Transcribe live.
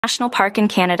National Park in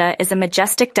Canada is a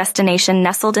majestic destination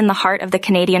nestled in the heart of the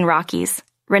Canadian Rockies,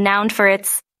 renowned for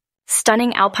its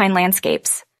stunning alpine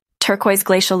landscapes, turquoise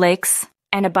glacial lakes,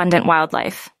 and abundant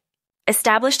wildlife.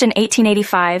 Established in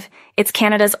 1885, it's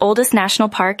Canada's oldest national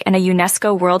park and a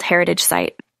UNESCO World Heritage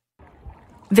Site.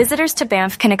 Visitors to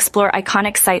Banff can explore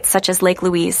iconic sites such as Lake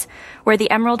Louise, where the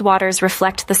emerald waters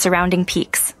reflect the surrounding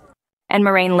peaks, and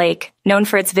Moraine Lake, known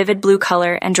for its vivid blue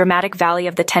color and dramatic Valley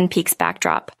of the Ten Peaks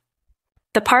backdrop.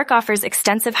 The park offers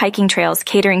extensive hiking trails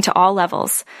catering to all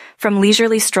levels, from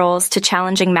leisurely strolls to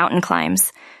challenging mountain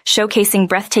climbs, showcasing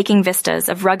breathtaking vistas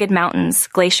of rugged mountains,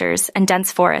 glaciers, and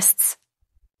dense forests.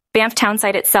 Banff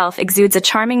townsite itself exudes a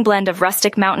charming blend of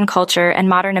rustic mountain culture and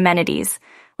modern amenities,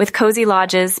 with cozy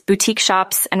lodges, boutique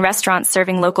shops, and restaurants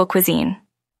serving local cuisine.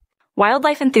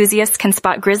 Wildlife enthusiasts can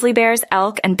spot grizzly bears,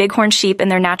 elk, and bighorn sheep in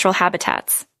their natural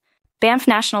habitats. Banff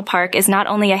National Park is not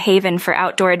only a haven for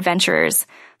outdoor adventurers,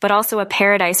 but also a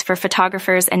paradise for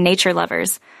photographers and nature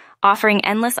lovers, offering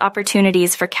endless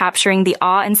opportunities for capturing the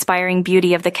awe-inspiring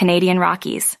beauty of the Canadian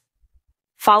Rockies.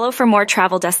 Follow for more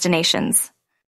travel destinations.